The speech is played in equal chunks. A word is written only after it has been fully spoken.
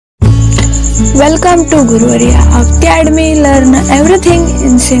Welcome to Guruvarya. Academy, learn everything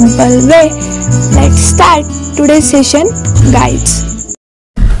in simple way. Let's start today's session. Guides.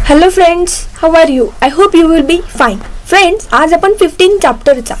 Hello friends, how are you? I hope you will be fine. Friends, आज आपण 15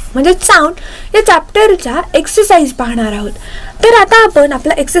 चॅप्टरचा म्हणजे sound या चॅप्टरचा exercise पाहणार आहोत. तर आता आपण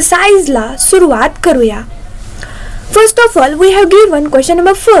आपल्या एक्सरसाइजला सुरुवात करूया. First of all we have given question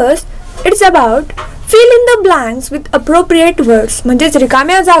number first. It's about fill in the blanks with appropriate words. म्हणजेच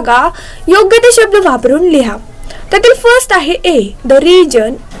रिकाम्या जागा योग्य ते शब्द वापरून लिहा. त्यातील फर्स्ट आहे A. The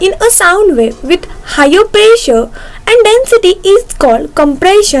region in a sound wave with higher pressure and density is called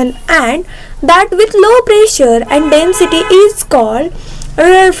compression and that with low pressure and density is called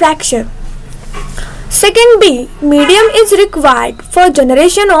rarefaction. Second B. Medium is required for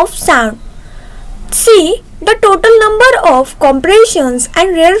generation of sound. C. The total number of compressions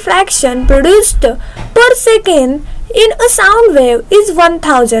and rarefaction produced per second in a sound wave is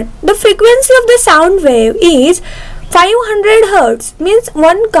 1000. The frequency of the sound wave is 500 Hz. Means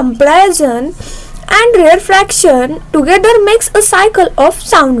one compression and rarefaction together makes a cycle of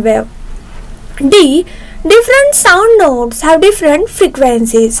sound wave. D. Different sound notes have different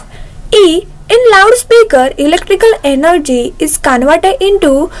frequencies. E. In loudspeaker, electrical energy is converted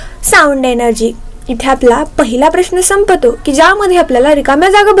into sound energy. इथे आपला पहिला प्रश्न संपतो की ज्यामध्ये आपल्याला रिकाम्या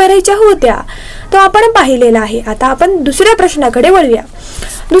जागा भरायच्या होत्या तो आपण पाहिलेला आहे. आता आपण दुसऱ्या प्रश्नाकडे वळूया.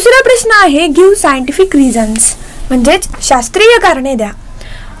 दुसरा प्रश्न आहे गिव्ह सायंटिफिक रिझन्स म्हणजेच शास्त्रीय कारणे द्या.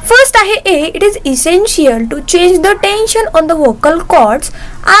 फर्स्ट आहे ए. It is essential to change the tension on the vocal chords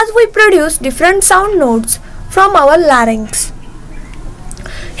आज we produce different sound notes from आवर लॅरिंग्स.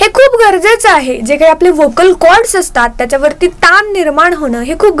 हे खूप गरजेचं आहे. जे काही आपले व्होकल कॉर्ड्स असतात त्याच्यावरती ताण निर्माण होणं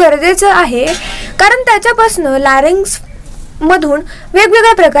हे खूप गरजेचं आहे, कारण त्याच्यापासून लॅरिंग्स मधून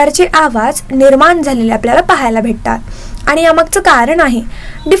वेगवेगळ्या प्रकारचे आवाज निर्माण झालेले आपल्याला पाहायला भेटतात. आणि यामागचं कारण आहे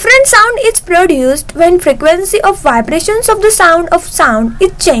different sound is produced when frequency of vibrations of the sound is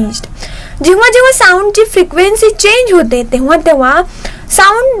changed. जेव्हा जेव्हा साऊंडची फ्रिक्वेन्सी चेंज होते तेव्हा तेव्हा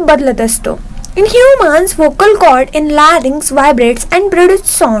साऊंड बदलत असतो. In humans, vocal cord in larynx vibrates and produces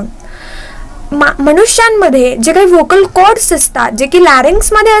sound. मनुष्यांमध्ये जे काही व्होकल कॉर्ड्स असतात जे की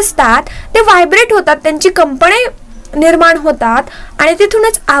लॅरिंग्स मध्ये असतात ते व्हायब्रेट होतात, त्यांची कंपने निर्माण होतात आणि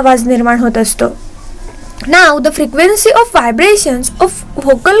तिथूनच आवाज निर्माण होत असतो. Now the frequency of vibrations of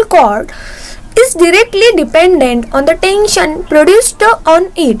vocal cord is directly dependent on the tension produced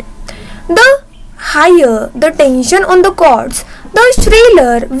on it. The higher the tension on the cords, the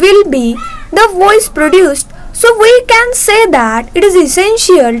shriller will be the voice produced. So we can say that it is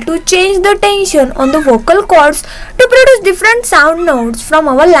essential to change the tension on the vocal cords to produce different sound notes from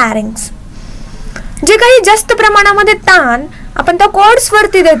our larynx. जे काही जास्त प्रमाणामध्ये ताण आपण त्या chords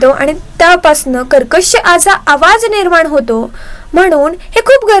वरती देतो आणि त्यापासून कर्कश असा आवाज निर्माण होतो. म्हणून हे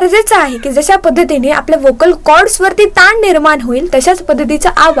खूप गरजेचं आहे की जशा पद्धतीने आपल्या व्होकल कॉर्ड्स वरती ताण निर्माण होईल तशाच पद्धतीचा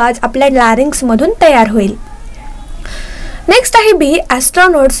आवाज आपल्या लॅरिंग्स मधून तयार होईल. नेक्स्ट आहे बी.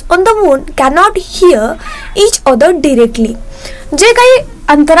 Astronauts on the moon cannot here each other directly. जे काही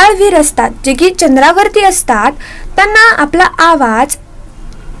अंतराळवीर असतात जे की चंद्रावरती असतात त्यांना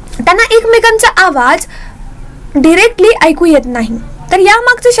एकमेकांचा आवाज डिरेक्टली ऐकू येत नाही. तर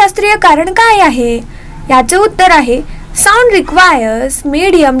यामागचं शास्त्रीय कारण काय आहे? याचं उत्तर आहे sound requires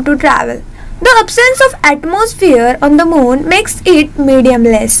medium to travel. The absence of atmosphere on the moon makes it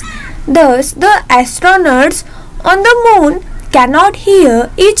मीडियमलेस. Thus the astronauts on the moon cannot hear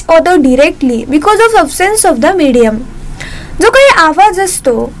each other directly because of absence of the medium. जो काही आवाज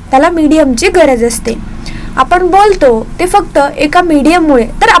असतो त्याला मीडियमची गरज असते. आपण बोलतो ते फक्त एका मीडियममुळे.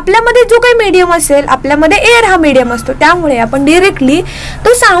 तर आपल्यामध्ये जो काही मीडियम असेल, आपल्यामध्ये एअर हा मीडियम असतो, त्यामुळे आपण डिरेक्टली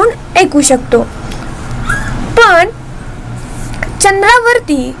तो साऊंड ऐकू शकतो. पण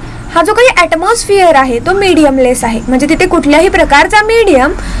चंद्रावरती हा जो काही ॲटमॉस्फिअर आहे तो मीडियमलेस आहे, म्हणजे तिथे कुठल्याही प्रकारचा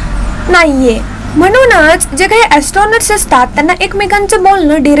मीडियम नाहीये. म्हणूनच जे काही ॲस्ट्रॉनॉट्स असतात त्यांना एकमेकांचं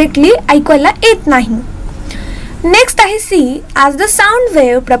बोलणं डिरेक्टली ऐकायला येत नाही. नेक्स्ट आहे C. As the sound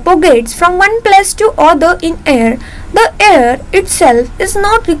wave प्रपोगेट्स from one place to other in air, the air itself is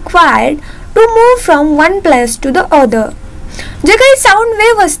not required to move from one place to the other. जे काही साऊंड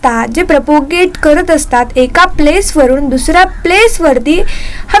वेव्ह असतात जे प्रपोगेट करत असतात एका प्लेसवरून दुसऱ्या प्लेसवरती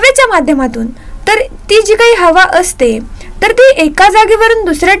हवेच्या माध्यमातून, तर ती जी काही हवा असते तर ती एका जागेवरून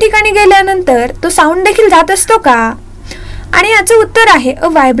दुसऱ्या ठिकाणी गेल्यानंतर तो साऊंड देखील जात असतो का? आणि याचं उत्तर आहे अ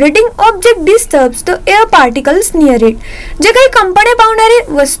vibrating object disturbs the air particles near it. जे काही कंपने पावणारी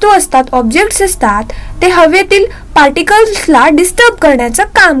वस्तू असतात, ऑब्जेक्ट्स असतात, ते हवेतील पार्टिकल्सला डिस्टर्ब करण्याचं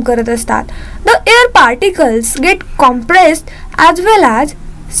काम करत असतात. The air particles gate compressed as well as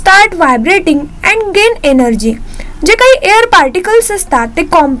start vibrating and gain energy. जे काही एअर पार्टिकल्स असतात ते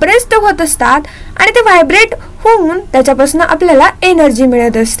कॉम्प्रेस्ड होत असतात आणि ते व्हायब्रेट होऊन त्याच्यापासून आपल्याला एनर्जी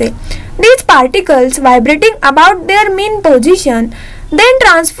मिळत असते. These particles vibrating about their mean position then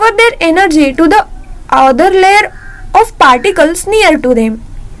transfer their energy to the other layer of particles near to them.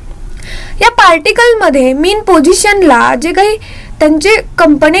 या पार्टिकल मध्ये मीन पोझिशनला जे काही त्यांचे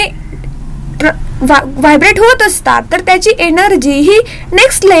कंपने व्हायब्रेट होत असतात तर त्याची एनर्जी ही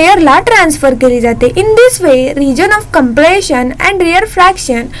नेक्स्ट लेयरला ट्रान्सफर केली जाते. In this way region of compression and rare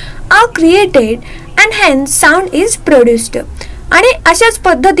fraction R created and hence sound is produced. आणि अशाच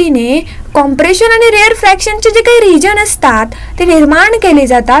पद्धतीने कॉम्प्रेशन आणि रेअर फ्रॅक्शनचे जे काही रिजन असतात ते निर्माण केले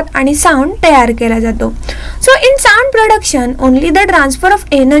जातात आणि साऊंड तयार केला जातो. So in sound production only the transfer of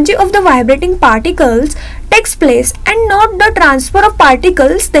energy of the vibrating particles text place and not the transfer of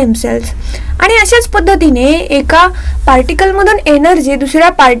particles themselves. आणि अशाच पद्धतीने एका पार्टिकलमधून एनर्जी दुसऱ्या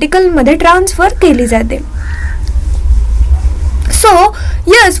पार्टिकलमध्ये ट्रान्सफर केली जाते. So,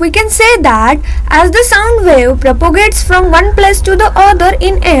 yes, we can say that as the sound wave propagates from one place to the other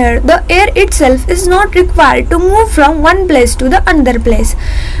in air, the air itself is not required to move from one place to the another place.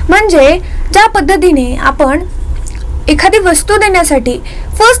 म्हणजे ज्या पद्धतीने आपण एखादी वस्तू देण्यासाठी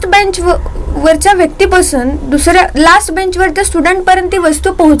first bench वरच्या व्यक्तीपासून दुसऱ्या लास्ट बेंचवरच्या स्टुडंटपर्यंत ती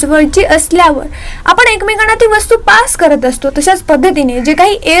वस्तू पोहोचवायची असल्यावर आपण एकमेकांना ती वस्तू पास करत असतो, तशाच पद्धतीने जे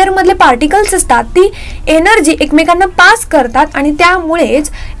काही एअरमधले पार्टिकल्स असतात ती एनर्जी एकमेकांना पास करतात आणि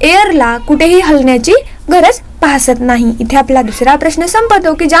त्यामुळेच एअरला कुठेही हलण्याची गरज भासत नाही. इथे आपला दुसरा प्रश्न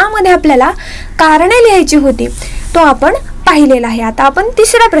संपतो की ज्यामध्ये आपल्याला कारणे लिहायची होती तो आपण पाहिलेला आहे. आता आपण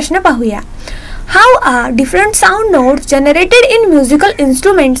तिसरा प्रश्न पाहूया. How are different sound notes generated in musical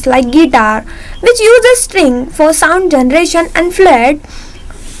instruments like guitar, which uses string for sound generation, and flute,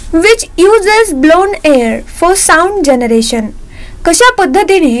 which uses blown air for sound generation? कशा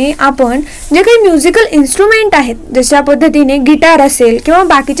पद्धतीने आपण जे काही म्युझिकल इन्स्ट्रुमेंट आहेत, जशा पद्धतीने गिटार असेल किंवा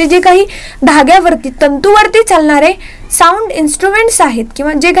बाकीचे जे काही धाग्यावरती तंतूवरती चालणारे साऊंड इन्स्ट्रुमेंट्स आहेत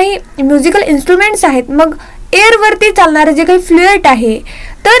किंवा जे काही म्युझिकल इन्स्ट्रुमेंट्स आहेत, मग एअरवरती चालणारे जे काही फ्लुएट आहे,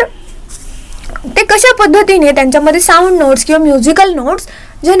 तर ते कशा पद्धतीने त्यांच्यामध्ये साऊंड नोट्स किंवा म्युझिकल नोट्स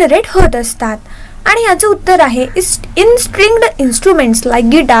जनरेट होत असतात. आणि याचं उत्तर आहे in stringed instruments like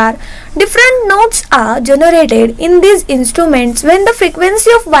guitar different notes R generated in these instruments when the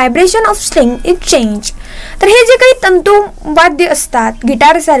frequency of vibration of string is change. तर हे जे काही तंतुवाद्य असतात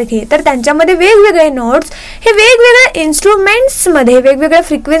गिटारसारखे, तर त्यांच्यामध्ये वेगवेगळे नोट्स हे वेगवेगळ्या इन्स्ट्रुमेंट्समध्ये वेगवेगळ्या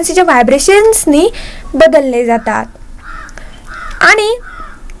फ्रिक्वेन्सीच्या व्हायब्रेशन्सनी बदलले जातात आणि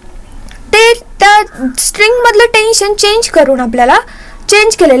ते त्या स्ट्रिंग मधलं टेन्शन चेंज करून आपल्याला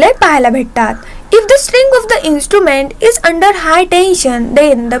चेंज केलेले पाहायला भेटतात. If the string of the instrument is under high tension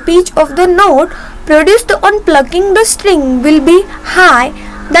then the pitch of the note produced on plucking the string will be high,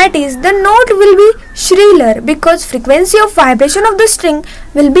 that is the note will be श्रीलर because frequency of vibration of the string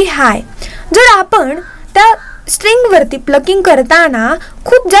will be हाय. जर आपण त्या स्ट्रिंगवरती plucking करताना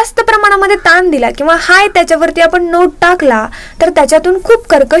खूप जास्त प्रमाणामध्ये ताण दिला किंवा हाय त्याच्यावरती आपण नोट टाकला तर त्याच्यातून खूप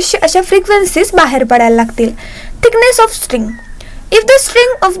कर्कश अशा फ्रिक्वेन्सीज बाहेर पडायला लागतील. Thickness of string. If the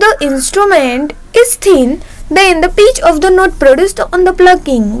string of the instrument is thin then the pitch of the note produced on the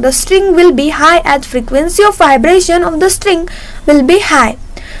plucking the string will be high as frequency of vibration of the string will be high.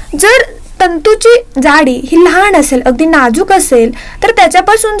 जर तंतूची जाडी ही लहान असेल, अगदी नाजूक असेल, तर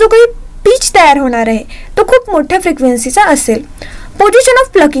त्याच्यापासून जो काही पिच तयार होणार आहे तो खूप मोठ्या फ्रिक्वेन्सीचा असेल. Position of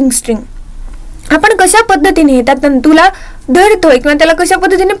plucking string. आपण कशा पद्धतीने त्या तंतूला धरतोय किंवा त्याला कशा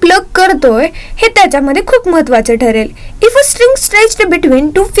पद्धतीने प्लग करतोय हे त्याच्यामध्ये खूप महत्त्वाचे ठरेल. If a string stretched between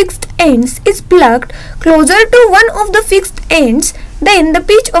two fixed ends is plugged closer to one of the fixed ends then the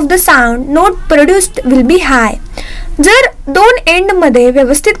pitch of the sound note produced will be हाय. जर दोन एंडमध्ये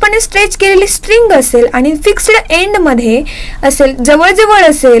व्यवस्थितपणे स्ट्रेच केलेली स्ट्रिंग असेल आणि फिक्स्ड एंडमध्ये असेल, जवळजवळ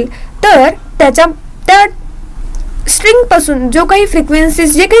असेल, तर त्या स्ट्रिंग पासून जो काही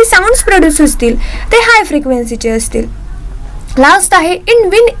फ्रिक्वेन्सीज जे काही साऊंड्स प्रोड्यूस असतील ते हाय फ्रिक्वेन्सीचे असतील. लास्ट आहे इन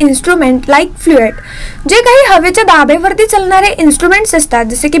विंड इन्स्ट्रुमेंट लाईक फ्लुएट. जे काही हवेच्या दाबेवरती चालणारे इन्स्ट्रुमेंट्स असतात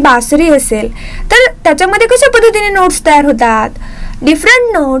जसे की बासरी असेल, तर त्याच्यामध्ये कशा पद्धतीने नोट्स तयार होतात.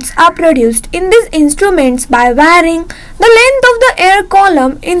 Different notes R produced in this instruments bye wiring the length of the air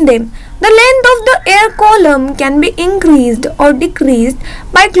column in them. The length of the air column can be increased or decreased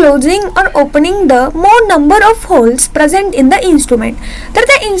by closing or opening the more number of holes present in the instrument. तर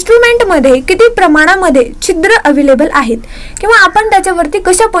त्या इन्स्ट्रुमेंटमध्ये किती प्रमाणामध्ये छिद्र available आहेत किंवा आपण त्याच्यावरती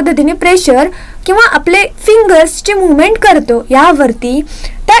कशा पद्धतीने प्रेशर किंवा आपले फिंगर्सची मुवमेंट करतो यावरती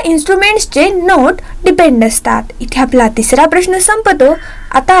त्या इन्स्ट्रुमेंट्सचे नोट डिपेंड असतात. इथे आपला तिसरा प्रश्न संपतो.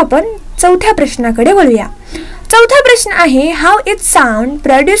 आता आपण चौथ्या प्रश्नाकडे वळूया. चौथा प्रश्न आहे, how is sound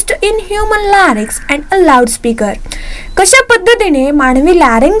produced in human लॅरिंग्स and a loudspeaker. कशा पद्धतीने मानवी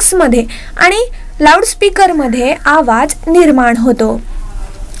लॅरिंग्स मध्ये आणि लाऊडस्पीकर मध्ये आवाज निर्माण होतो.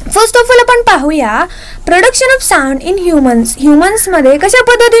 फर्स्ट ऑफ ऑल आपण पाहूया production of sound in humans मध्ये कशा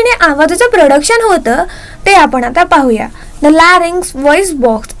पद्धतीने आवाजाचं प्रोडक्शन होतं ते आपण आता पाहूया. The लॅरिंग्स voice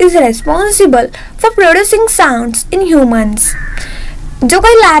box is responsible for producing sounds in humans. जो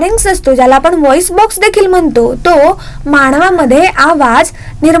काही लॅरिंग्स असतो, ज्याला आपण व्हॉइस बॉक्स देखील म्हणतो, तो मानवामध्ये आवाज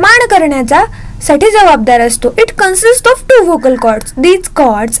निर्माण करण्याचा साठी जबाबदार असतो. It consist of 2 vocal cords. These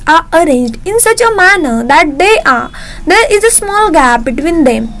cords are arranged in such a manner that there is a small gap between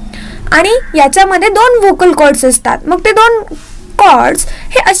them. आणि याच्यामध्ये 2 vocal cords असतात. मग ते 2 cords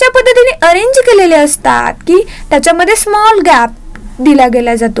हे अशा पद्धतीने अरेंज केलेले असतात की त्याच्यामध्ये स्मॉल गॅप दिला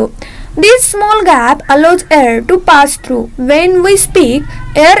गेला जातो. This small gap allows air to pass through. When we speak,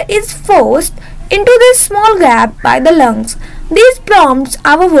 air is forced into this small gap by the lungs. This prompts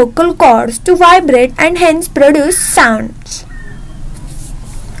our vocal cords to vibrate and hence produce sounds.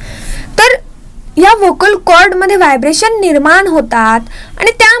 तर या vocal cord मध्ये vibration निर्माण होतात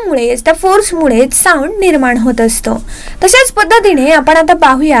आणि त्यामुळेच त्या फोर्समुळेच sound निर्माण होत असतो. तशाच पद्धतीने आपण आता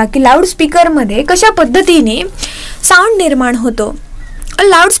पाहूया की लाऊडस्पीकर मध्ये कशा पद्धतीने साऊंड निर्माण होतो. A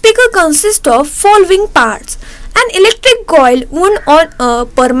loudspeaker consists of following parts: an electric coil wound on a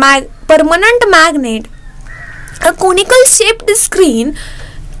permanent magnet, a conical shaped screen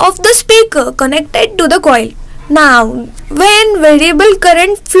of the speaker connected to the coil. Now, when variable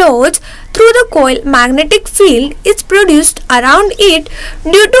current flows through the coil, magnetic field is produced around it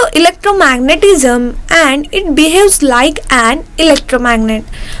due to electromagnetism and it behaves like an electromagnet.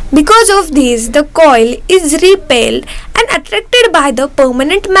 Because of this, the coil is repelled and attracted by the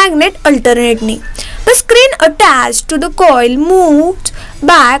permanent magnet alternately. The screen attached to the coil moves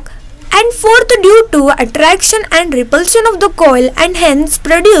back and forth due to attraction and repulsion of the coil and hence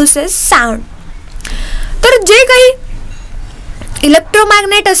produces sound. तर जे काही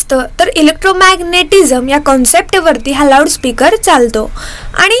electromagnet असतं, तर इलेक्ट्रोमॅग्नेटिझम या कॉन्सेप्टवरती हा loudspeaker चालतो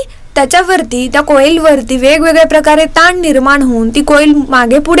आणि त्याच्यावरती त्या कोइलवरती वेगवेगळ्या प्रकारे ताण निर्माण होऊन ती कोइल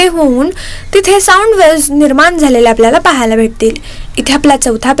मागे पुढे होऊन तिथे साऊंड वेव्स निर्माण झालेले आपल्याला पाहायला भेटतील. इथे आपला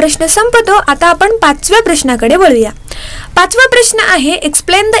चौथा प्रश्न संपतो. आता आपण 5व्या प्रश्नाकडे वळूया. 5वा प्रश्न आहे,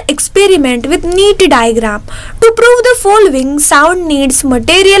 explain the experiment with NEET diagram to prove the following. Sound needs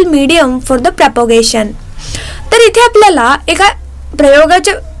material medium for the propagation. तर इथे आपल्याला एका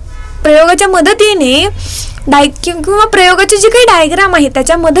प्रयोगाच्या मदतीने किंवा प्रयोगाची जी काही डायग्राम आहे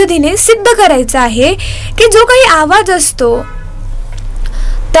त्याच्या मदतीने सिद्ध करायचं आहे की जो काही आवाज असतो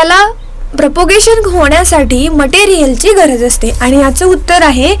त्याला प्रपोगेशन होण्यासाठी मटेरियलची गरज असते. आणि याचं उत्तर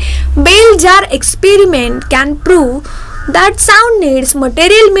आहे, bell jar experiment can prove that sound needs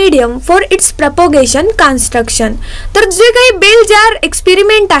material medium for its propagation construction. तर जे काही बेल जार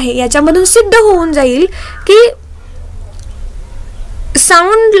एक्सपेरिमेंट आहे याच्यामधून सिद्ध होऊन जाईल की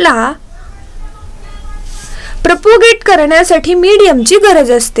साऊंडला प्रपोगेट करण्यासाठी मीडियमची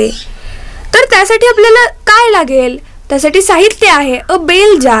गरज असते. तर त्यासाठी आपल्याला काय लागेल? त्यासाठी साहित्य आहे, अ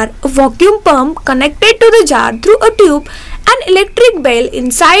bell jar, a vacuum pump connected to the jar through a tube, an electric bell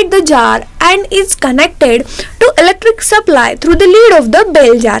inside the jar and is connected to electric supply through the lid of the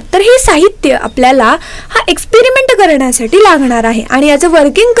bell jar. तर हे साहित्य आपल्याला हा experiment करण्यासाठी लागणार आहे आणि याचं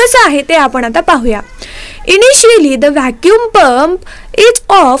वर्किंग कसं आहे ते आपण आता पाहूया. Initially the vacuum pump is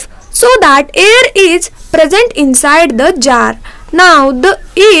off so that air is present inside the jar. Now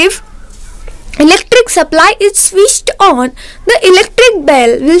if electric supply is switched on, the electric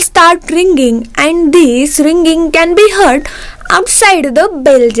bell will start ringing and this ringing can be heard outside the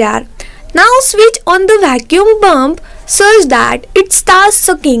bell jar. Now switch on the vacuum pump such that it starts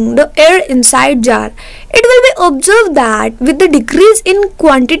sucking the air inside jar. It will be observed that with the decrease in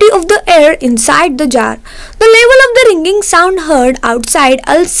quantity of the air inside the jar, the level of the ringing sound heard outside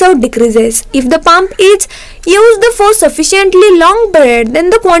also decreases. If the pump is used for sufficiently long period,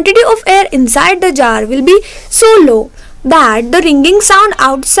 then the quantity of air inside the jar will be so low that the ringing sound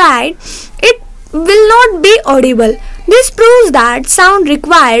outside it will not be audible. This proves that sound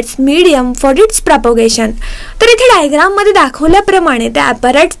requires medium for its propagation. तर इथे diagram मध्ये दाखवल्याप्रमाणे त्या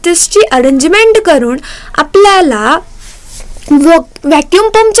apparatusची arrangement करून आपल्याला vacuum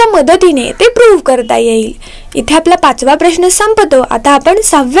पंपच्या मदतीने ते prove करता येईल. इथे आपला 5वा प्रश्न संपतो. आता आपण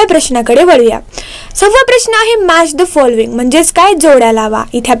 6व्या प्रश्नाकडे वळूया. 6वा प्रश्न आहे, मॅच द फॉलोइंग, म्हणजेच काय, जोड्या लावा.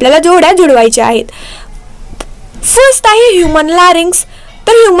 इथे आपल्याला जोड्या जुळवायच्या आहेत. फर्स्ट आहे ह्युमन लॅरिंग्स.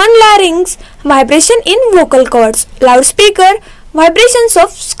 तर human लॅरिंग्स, vibration in vocal chords, loudspeaker, vibrations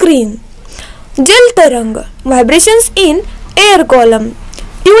of screen, जल तरंग, vibrations in air column,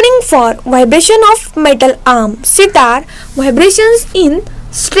 tuning for vibration of metal arm, sitar, vibrations in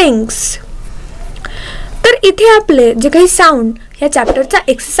strings. तर इथे आपले जे काही साऊंड या चॅप्टरचा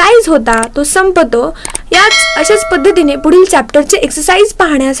एक्सरसाइज होता तो संपतो. याच अशाच पद्धतीने पुढील चॅप्टरचे एक्सरसाइज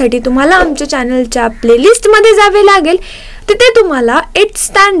पाहण्यासाठी तुम्हाला आमच्या चॅनलच्या प्लेलिस्टमध्ये जावे लागेल. तिथे तुम्हाला 8th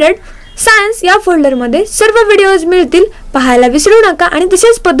स्टँडर्ड सायन्स या फोल्डरमध्ये सर्व व्हिडिओज मिळतील, पाहायला विसरू नका. आणि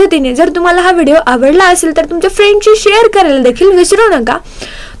तशाच पद्धतीने जर तुम्हाला हा व्हिडिओ आवडला असेल तर तुमच्या फ्रेंडशी शेअर करायला देखील विसरू नका.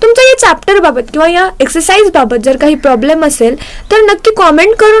 तुमच्या या चॅप्टर बाबत किंवा या एक्सरसाइज बाबत जर काही प्रॉब्लेम असेल तर नक्की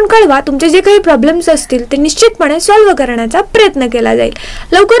कॉमेंट करून कळवा. तुमचे जे काही प्रॉब्लेम्स असतील ते निश्चितपणे सॉल्व्ह करण्याचा प्रयत्न केला जाईल.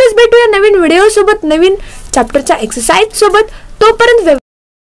 लवकरच भेटूया नवीन व्हिडिओ सोबत, नवीन चॅप्टरच्या एक्सरसाइज सोबत. तोपर्यंत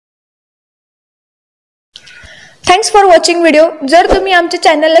थँक्स फॉर वॉचिंग व्हिडिओ. जर तुम्ही आमच्या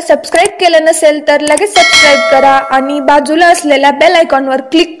चॅनलला सबस्क्राईब केलं नसेल तर लगेच सबस्क्राईब करा आणि बाजूला असलेल्या बेल आयकॉनवर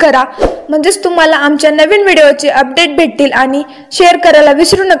क्लिक करा, म्हणजेच तुम्हाला आमच्या नवीन व्हिडिओचे अपडेट भेटतील. आणि शेअर करायला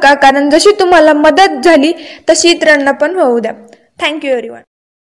विसरू नका, कारण जशी तुम्हाला मदत झाली तशी इतरांना पण होऊ द्या. Thank you everyone.